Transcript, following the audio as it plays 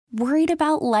Worried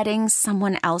about letting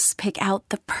someone else pick out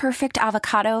the perfect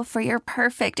avocado for your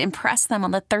perfect impress them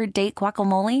on the third date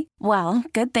guacamole? Well,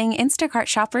 good thing Instacart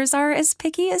shoppers are as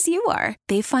picky as you are.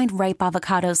 They find ripe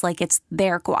avocados like it's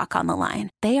their guac on the line.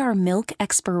 They are milk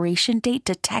expiration date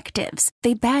detectives.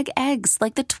 They bag eggs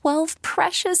like the 12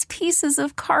 precious pieces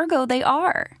of cargo they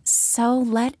are. So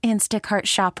let Instacart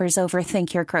shoppers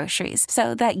overthink your groceries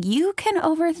so that you can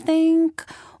overthink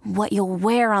what you'll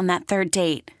wear on that third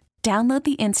date. Download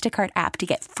the Instacart app to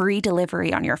get free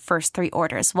delivery on your first 3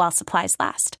 orders while supplies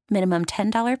last. Minimum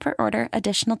 $10 per order.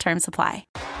 Additional terms apply.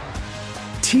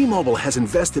 T-Mobile has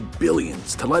invested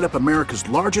billions to light up America's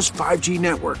largest 5G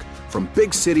network, from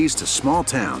big cities to small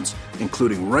towns,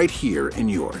 including right here in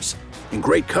yours. And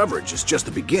great coverage is just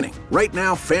the beginning. Right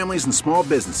now, families and small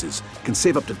businesses can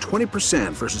save up to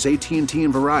 20% versus AT&T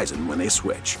and Verizon when they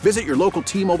switch. Visit your local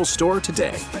T-Mobile store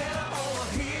today.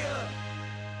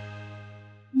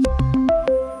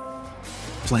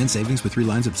 Plan savings with 3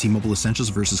 lines of T-Mobile Essentials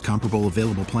versus comparable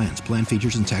available plans. Plan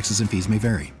features and taxes and fees may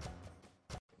vary.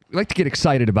 We like to get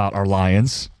excited about our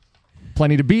Lions.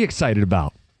 Plenty to be excited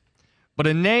about. But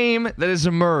a name that has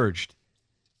emerged.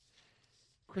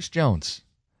 Chris Jones.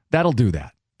 That'll do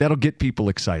that. That'll get people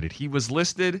excited. He was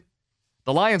listed,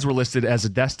 the Lions were listed as a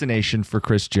destination for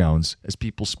Chris Jones as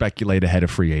people speculate ahead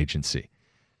of free agency.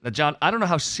 Now, John, I don't know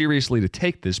how seriously to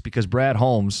take this because Brad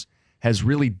Holmes has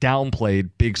really downplayed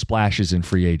big splashes in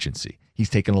free agency. He's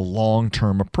taken a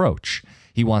long-term approach.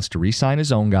 He wants to re-sign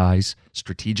his own guys,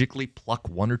 strategically pluck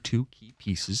 1 or 2 key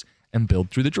pieces, and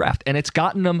build through the draft. And it's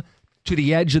gotten them to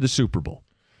the edge of the Super Bowl.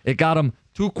 It got them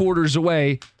 2 quarters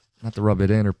away, not to rub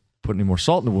it in or put any more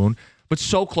salt in the wound, but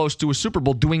so close to a Super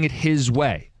Bowl doing it his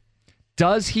way.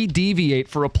 Does he deviate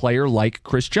for a player like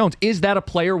Chris Jones? Is that a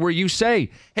player where you say,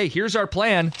 hey, here's our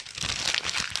plan,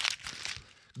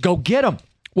 go get him?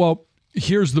 Well,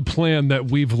 here's the plan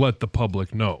that we've let the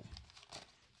public know.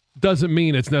 Doesn't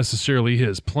mean it's necessarily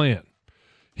his plan.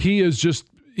 He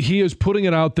is putting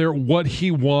it out there what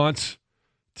he wants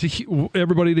to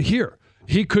everybody to hear.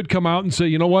 He could come out and say,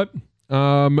 you know what?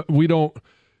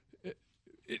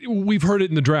 We've heard it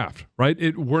in the draft,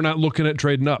 right? We're not looking at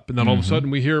trading up. And then all of a sudden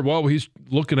we hear, well, he's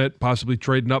looking at possibly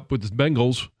trading up with the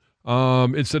Bengals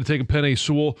instead of taking Penei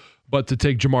Sewell, but to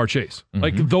take Jamar Chase.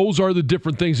 Like, those are the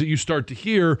different things that you start to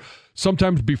hear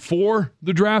sometimes before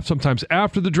the draft, sometimes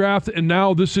after the draft, and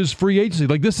now this is free agency.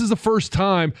 Like, this is the first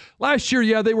time. Last year,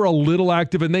 yeah, they were a little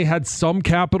active, and they had some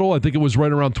capital. I think it was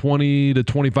right around $20 to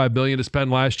 $25 million to spend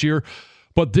last year.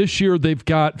 But this year, they've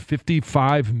got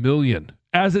 $55 million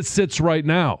as it sits right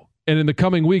now. And in the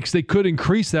coming weeks, they could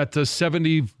increase that to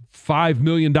 $75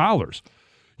 million.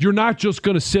 You're not just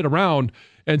going to sit around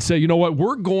and say, you know what,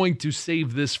 we're going to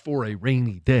save this for a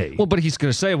rainy day. Well, but he's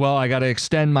going to say, well, I got to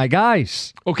extend my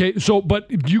guys. Okay, so,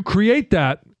 but you create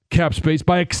that cap space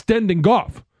by extending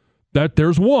Goff.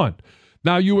 There's one.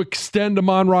 Now you extend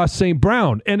Amon-Ra St.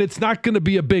 Brown, and it's not going to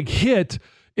be a big hit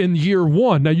in year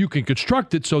one. Now you can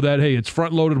construct it so that, hey, it's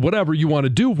front-loaded, whatever you want to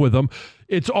do with them.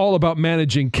 It's all about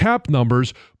managing cap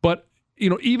numbers, but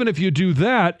even if you do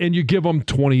that and you give them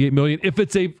 $28 million, if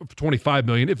it's a $25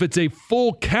 million, if it's a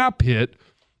full cap hit,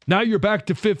 now you're back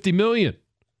to $50 million.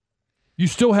 You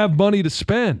still have money to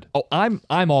spend. Oh, I'm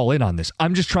all in on this.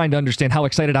 I'm just trying to understand how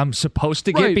excited I'm supposed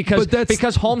to get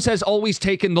because Holmes has always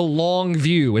taken the long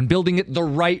view and building it the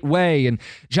right way. And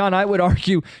John, I would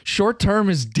argue short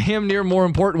term is damn near more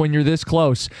important when you're this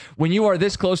close. When you are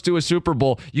this close to a Super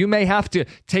Bowl, you may have to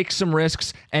take some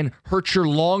risks and hurt your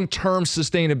long-term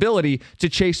sustainability to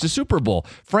chase the Super Bowl.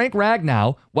 Frank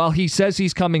Ragnow, while he says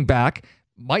he's coming back,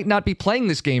 might not be playing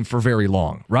this game for very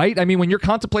long, right? I mean, when you're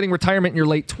contemplating retirement in your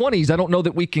late 20s, I don't know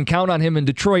that we can count on him in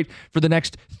Detroit for the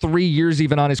next 3 years,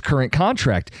 even on his current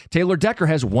contract. Taylor Decker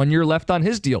has 1 year left on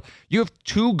his deal. You have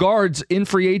 2 guards in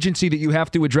free agency that you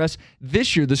have to address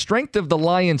this year. The strength of the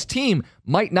Lions team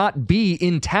might not be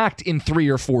intact in 3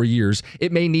 or 4 years.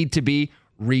 It may need to be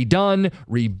redone,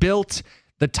 rebuilt.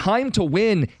 The time to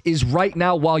win is right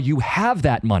now while you have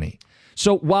that money.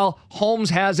 So while Holmes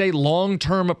has a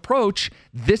long-term approach,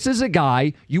 this is a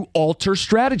guy you alter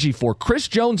strategy for. Chris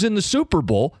Jones in the Super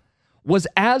Bowl was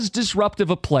as disruptive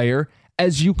a player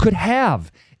as you could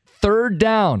have. 3rd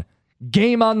down,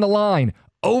 game on the line,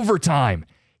 overtime.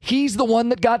 He's the one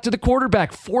that got to the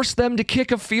quarterback, forced them to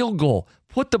kick a field goal,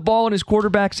 put the ball in his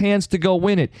quarterback's hands to go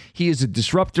win it. He is a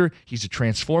disruptor. He's a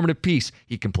transformative piece.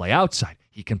 He can play outside.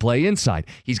 He can play inside.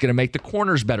 He's going to make the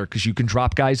corners better because you can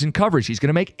drop guys in coverage. He's going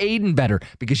to make Aiden better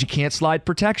because you can't slide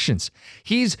protections.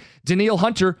 He's Danielle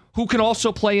Hunter, who can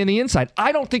also play in the inside.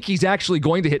 I don't think he's actually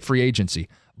going to hit free agency.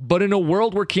 But in a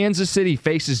world where Kansas City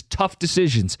faces tough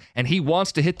decisions and he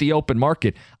wants to hit the open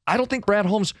market, I don't think Brad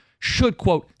Holmes should,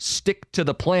 quote, stick to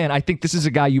the plan. I think this is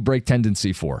a guy you break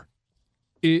tendency for.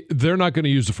 They're not going to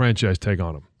use the franchise tag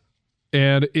on him.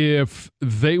 And if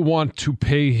they want to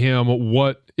pay him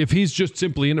if he's just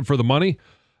simply in it for the money,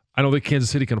 I don't think Kansas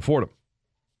City can afford him.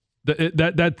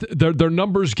 Their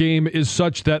numbers game is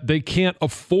such that they can't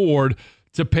afford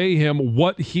to pay him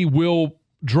what he will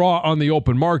draw on the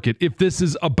open market if this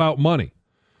is about money.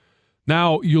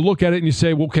 Now, you look at it and you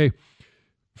say, well, okay,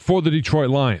 for the Detroit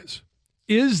Lions,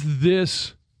 is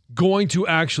this going to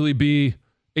actually be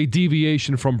a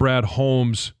deviation from Brad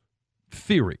Holmes'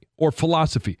 theory or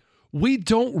philosophy? We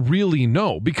don't really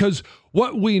know, because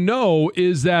what we know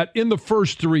is that in the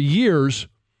first 3 years,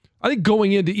 I think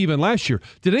going into even last year,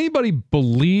 did anybody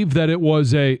believe that it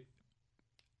was a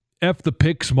F the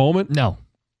picks moment? No.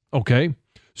 Okay.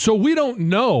 So we don't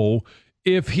know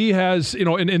if he has,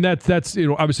 and that's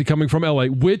obviously coming from LA,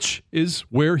 which is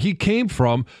where he came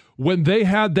from. When they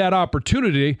had that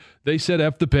opportunity, they said,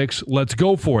 F the picks, let's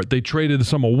go for it. They traded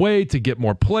some away to get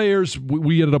more players.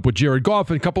 We ended up with Jared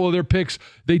Goff and a couple of their picks.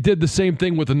 They did the same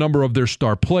thing with a number of their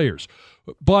star players.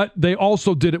 But they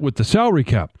also did it with the salary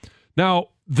cap. Now,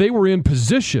 they were in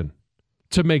position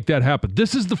to make that happen.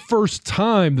 This is the first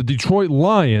time the Detroit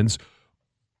Lions,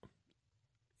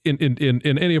 in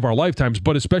any of our lifetimes,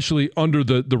 but especially under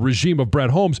the regime of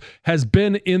Brad Holmes, has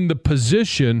been in the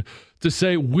position to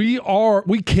say we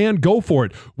can go for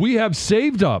it. We have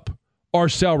saved up our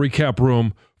salary cap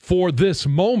room for this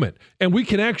moment, and we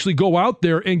can actually go out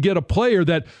there and get a player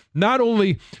that not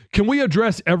only can we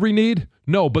address every need,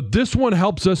 no, but this one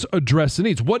helps us address the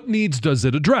needs. What needs does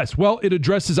it address? Well, it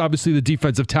addresses obviously the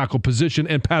defensive tackle position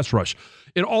and pass rush.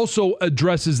 It also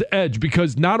addresses the edge,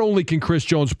 because not only can Chris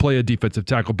Jones play a defensive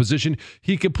tackle position,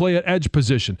 he can play an edge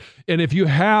position. And if you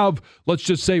have, let's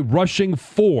just say, rushing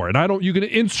 4, and you can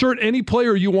insert any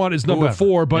player you want as number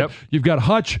 4, but You've got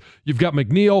Hutch, you've got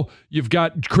McNeil, you've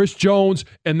got Chris Jones,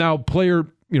 and now player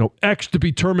X to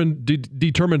be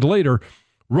determined later,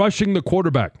 rushing the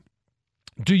quarterback.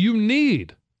 Do you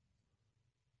need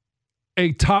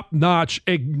a top-notch,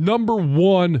 a number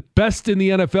 1, best in the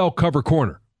NFL cover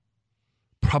corner?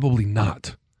 Probably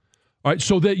not. All right,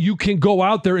 so that you can go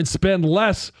out there and spend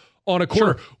less on a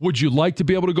corner. Sure. Would you like to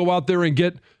be able to go out there and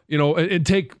get, and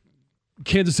take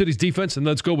Kansas City's defense and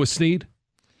let's go with Snead?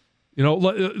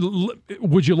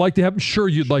 Would you like to have him? Sure,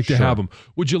 you'd like to have him.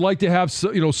 Would you like to have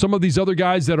some of these other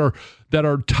guys that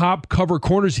are top cover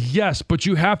corners? Yes, but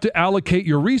you have to allocate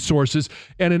your resources,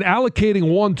 and in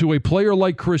allocating one to a player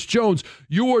like Chris Jones,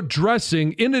 you are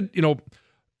addressing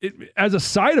as a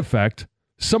side effect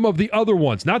some of the other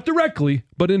ones, not directly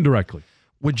but indirectly.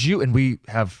 Would you? And we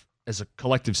have, as a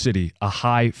collective city, a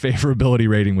high favorability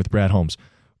rating with Brad Holmes.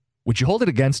 Would you hold it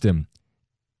against him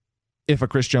if a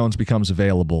Chris Jones becomes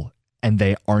available and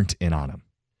they aren't in on him?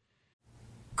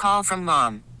 Call from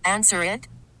mom. Answer it.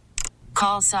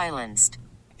 Call silenced.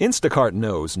 Instacart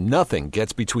knows nothing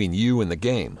gets between you and the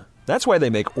game. That's why they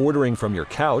make ordering from your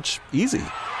couch easy.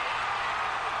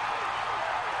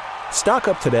 Stock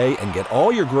up today and get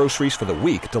all your groceries for the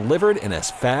week delivered in as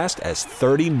fast as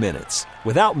 30 minutes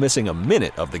without missing a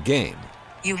minute of the game.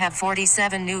 You have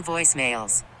 47 new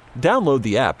voicemails. Download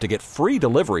the app to get free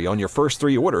delivery on your first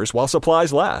 3 orders while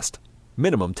supplies last.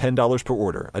 Minimum $10 per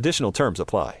order. Additional terms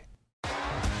apply.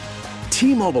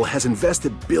 T-Mobile has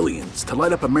invested billions to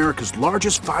light up America's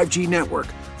largest 5G network,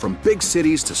 from big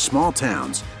cities to small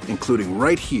towns, including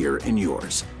right here in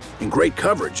yours. And great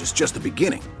coverage is just the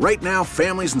beginning. Right now,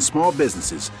 families and small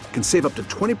businesses can save up to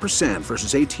 20%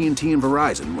 versus AT&T and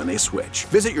Verizon when they switch.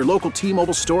 Visit your local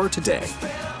T-Mobile store today.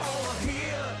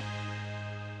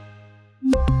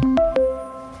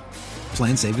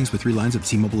 Plan savings with 3 lines of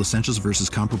T-Mobile Essentials versus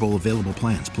comparable available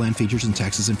plans. Plan features and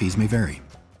taxes and fees may vary.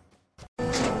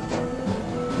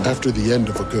 After the end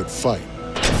of a good fight,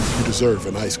 you deserve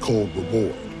an ice-cold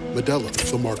reward. Modelo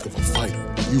is the mark of a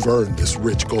fighter. You've earned this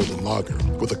rich golden lager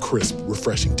with a crisp,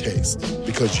 refreshing taste.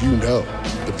 Because you know,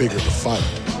 the bigger the fight,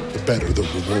 the better the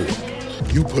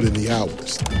reward. You put in the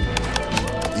hours,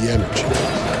 the energy,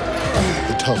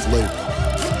 the tough labor.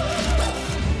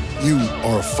 You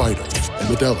are a fighter,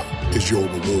 and Modelo is your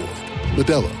reward.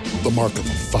 Modelo, the mark of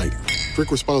a fighter.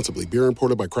 Drink responsibly. Beer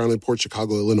imported by Crown Imports,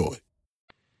 Chicago, Illinois.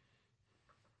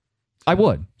 I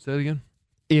would. Say that again?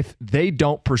 If they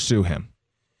don't pursue him,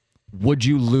 would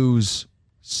you lose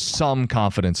some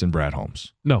confidence in Brad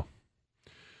Holmes?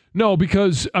 No,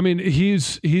 because, I mean,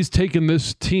 he's taken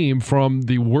this team from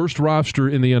the worst roster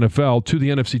in the NFL to the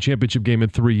NFC Championship game in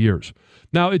 3 years.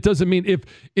 Now, it doesn't mean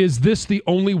is this the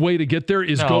only way to get there,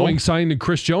 is going signing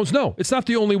Chris Jones? No, it's not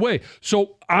the only way.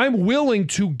 So I'm willing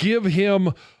to give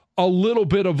him a little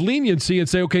bit of leniency and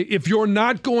say, okay, if you're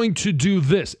not going to do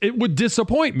this, it would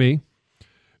disappoint me.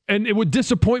 And it would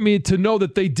disappoint me to know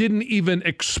that they didn't even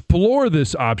explore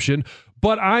this option.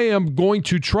 But I am going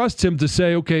to trust him to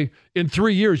say, okay, in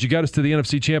 3 years, you got us to the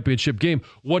NFC Championship game.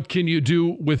 What can you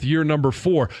do with year number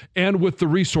 4 and with the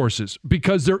resources?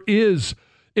 Because there is,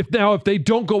 if they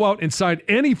don't go out and sign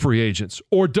any free agents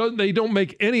or they don't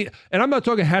make any, and I'm not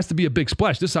talking it has to be a big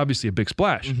splash. This is obviously a big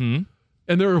splash. Mm-hmm.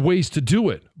 And there are ways to do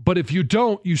it. But if you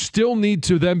don't, you still need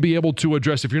to then be able to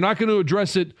address. If you're not going to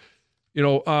address it,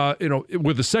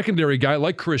 with a secondary guy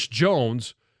like Chris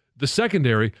Jones, the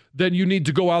secondary, then you need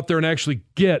to go out there and actually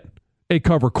get a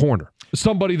cover corner.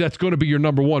 Somebody that's going to be your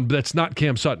number one, but that's not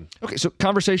Cam Sutton. Okay, so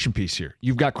conversation piece here.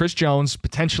 You've got Chris Jones,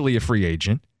 potentially a free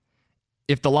agent.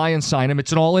 If the Lions sign him,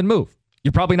 it's an all-in move.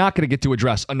 You're probably not going to get to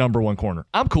address a number one corner.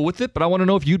 I'm cool with it, but I want to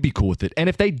know if you'd be cool with it. And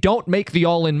if they don't make the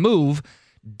all-in move,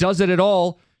 does it at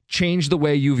all change the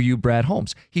way you view Brad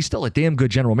Holmes? He's still a damn good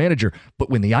general manager, but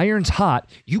when the iron's hot,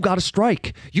 you got to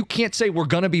strike. You can't say we're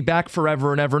going to be back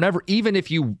forever and ever and ever. Even if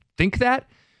you think that,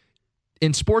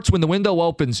 in sports, when the window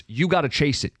opens, you got to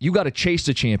chase it. You got to chase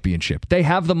a championship. They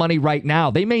have the money right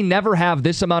now. They may never have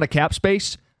this amount of cap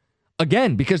space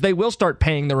again, because they will start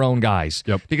paying their own guys,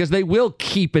 because they will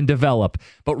keep and develop.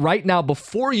 But right now,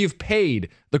 before you've paid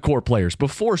the core players,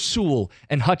 before Sewell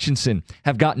and Hutchinson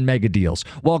have gotten mega deals,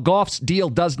 while Goff's deal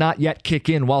does not yet kick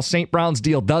in, while St. Brown's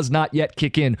deal does not yet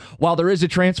kick in, while there is a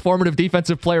transformative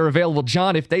defensive player available,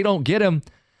 John, if they don't get him,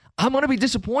 I'm going to be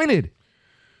disappointed.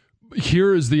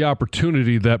 Here is the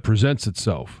opportunity that presents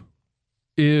itself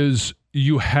is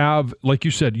you have, like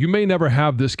you said, you may never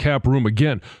have this cap room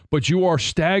again, but you are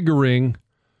staggering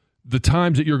the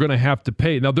times that you're going to have to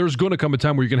pay. Now, there's going to come a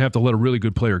time where you're going to have to let a really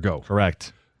good player go.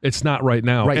 Correct. It's not right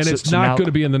now, and it's not now, going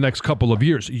to be in the next couple of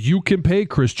years. You can pay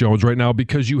Chris Jones right now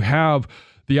because you have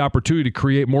the opportunity to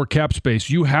create more cap space.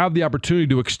 You have the opportunity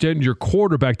to extend your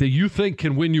quarterback that you think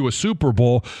can win you a Super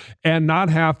Bowl and not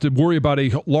have to worry about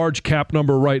a large cap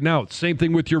number right now. Same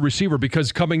thing with your receiver,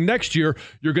 because coming next year,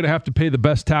 you're going to have to pay the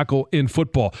best tackle in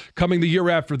football. Coming the year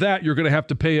after that, you're going to have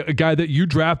to pay a guy that you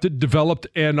drafted, developed,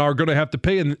 and are going to have to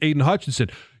pay in Aiden Hutchinson.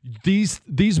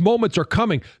 These moments are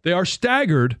coming. They are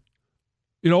staggered,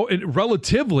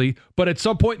 relatively, but at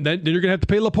some point, then you're going to have to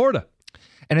pay Laporta.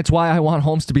 And it's why I want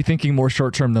Holmes to be thinking more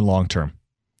short-term than long-term.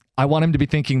 I want him to be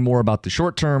thinking more about the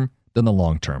short-term than the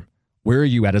long-term. Where are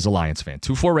you at as a Lions fan?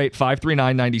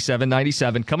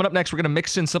 248-539-9797. Coming up next, we're going to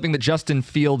mix in something that Justin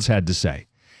Fields had to say.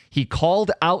 He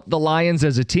called out the Lions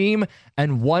as a team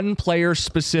and one player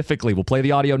specifically. We'll play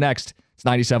the audio next. It's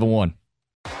 97.1.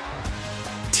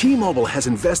 T-Mobile has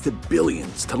invested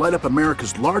billions to light up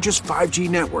America's largest 5G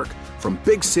network, from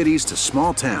big cities to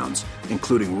small towns,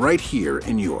 including right here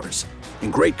in yours.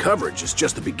 And great coverage is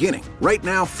just the beginning. Right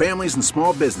now, families and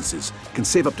small businesses can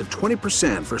save up to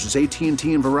 20% versus AT&T and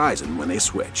Verizon when they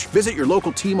switch. Visit your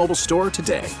local T-Mobile store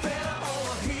today.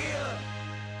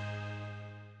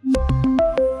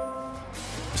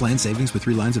 Plan savings with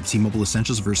 3 lines of T-Mobile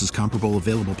Essentials versus comparable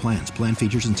available plans. Plan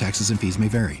features and taxes and fees may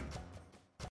vary.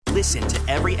 Listen to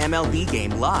every MLB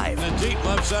game live. In the deep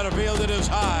left center field, it is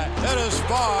high, it is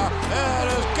far, it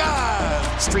is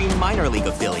gone. Stream minor league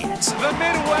affiliates. The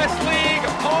Midwest League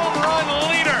home run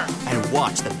leader. And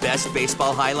watch the best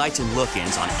baseball highlights and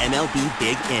look-ins on MLB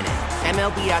Big Inning.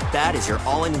 MLB At Bat is your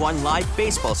all-in-one live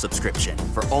baseball subscription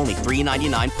for only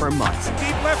 $3.99 per month.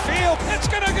 Deep left field, it's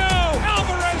gonna go.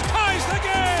 Alvarez ties the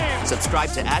game.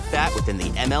 Subscribe to At Bat within the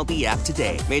MLB app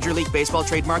today. Major League Baseball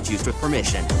trademarks used with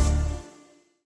permission.